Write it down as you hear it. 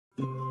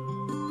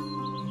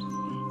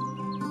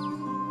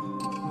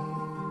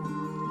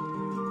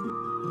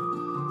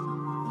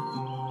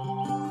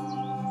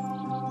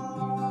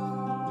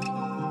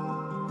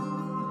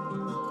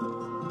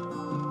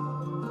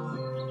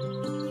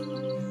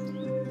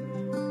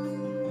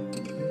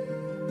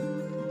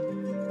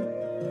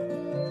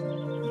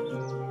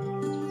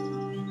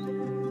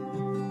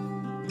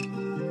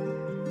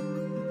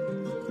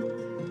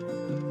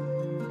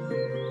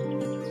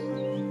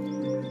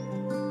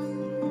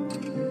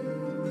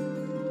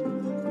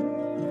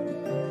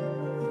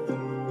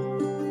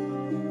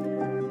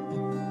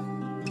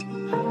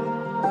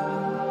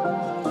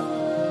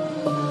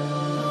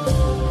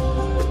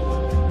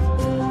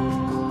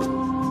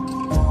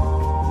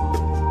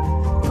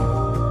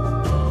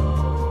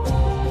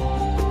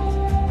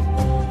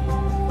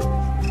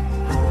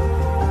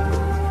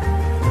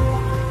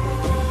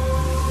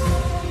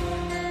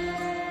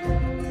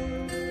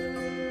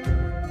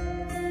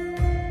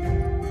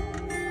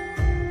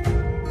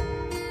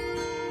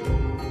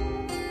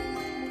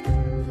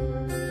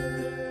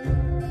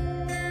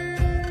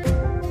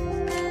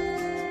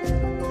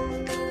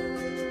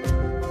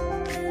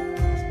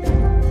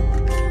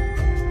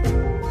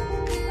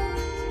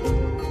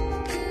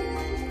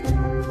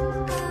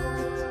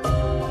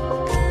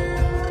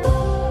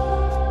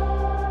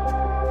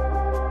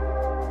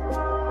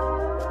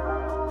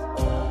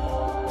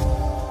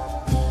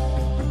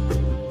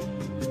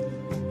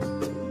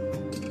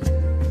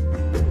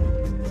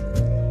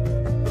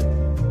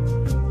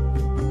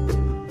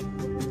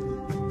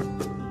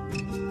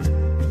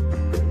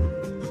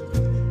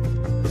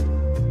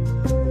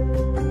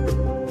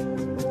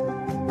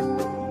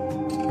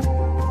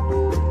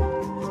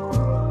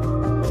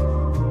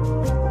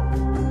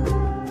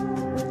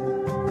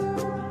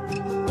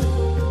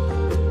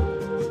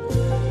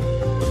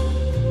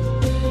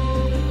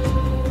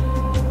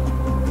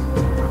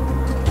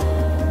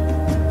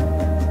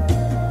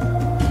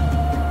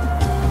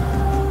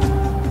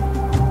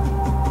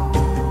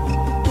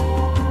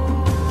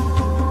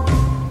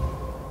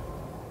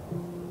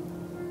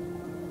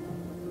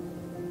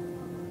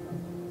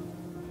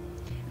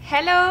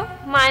Hello,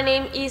 my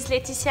name is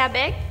Laetitia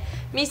Beck,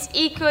 Miss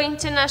Eco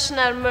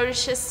International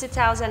Mauritius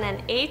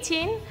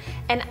 2018,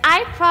 and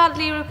I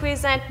proudly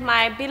represent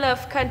my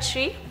beloved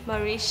country,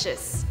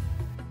 Mauritius.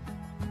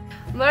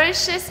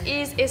 Mauritius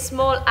is a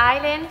small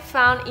island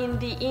found in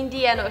the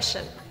Indian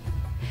Ocean.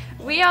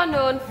 We are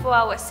known for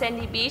our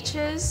sandy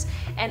beaches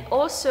and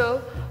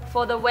also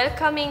for the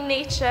welcoming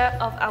nature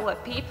of our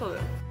people.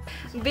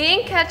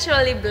 Being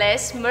culturally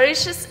blessed,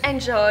 Mauritius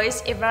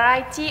enjoys a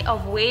variety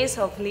of ways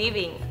of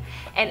living,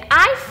 and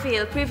I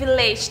feel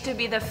privileged to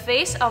be the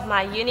face of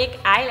my unique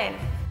island.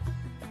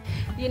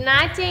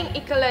 Uniting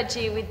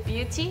ecology with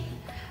beauty,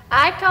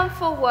 I come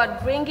forward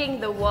bringing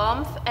the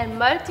warmth and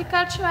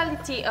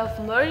multiculturality of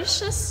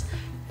Mauritius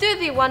to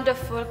the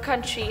wonderful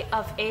country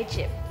of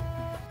Egypt.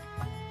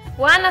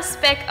 One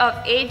aspect of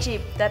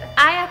Egypt that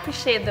I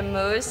appreciate the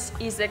most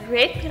is the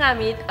Great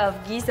Pyramid of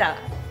Giza.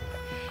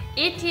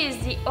 It is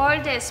the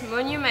oldest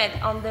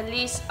monument on the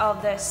list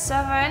of the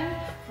 7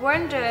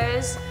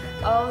 wonders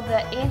of the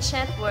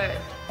ancient world.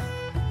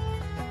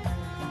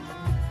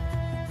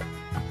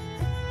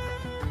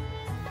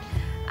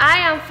 I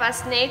am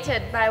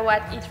fascinated by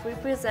what it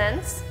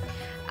represents,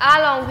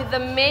 along with the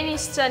many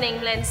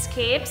stunning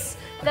landscapes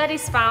that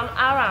is found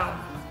around.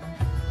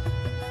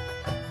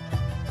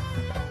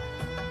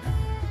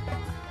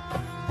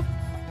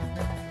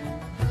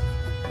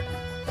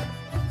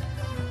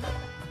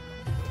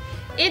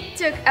 It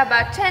took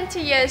about 20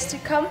 years to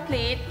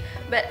complete,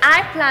 but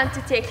I plan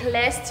to take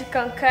less to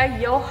conquer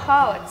your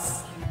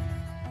hearts.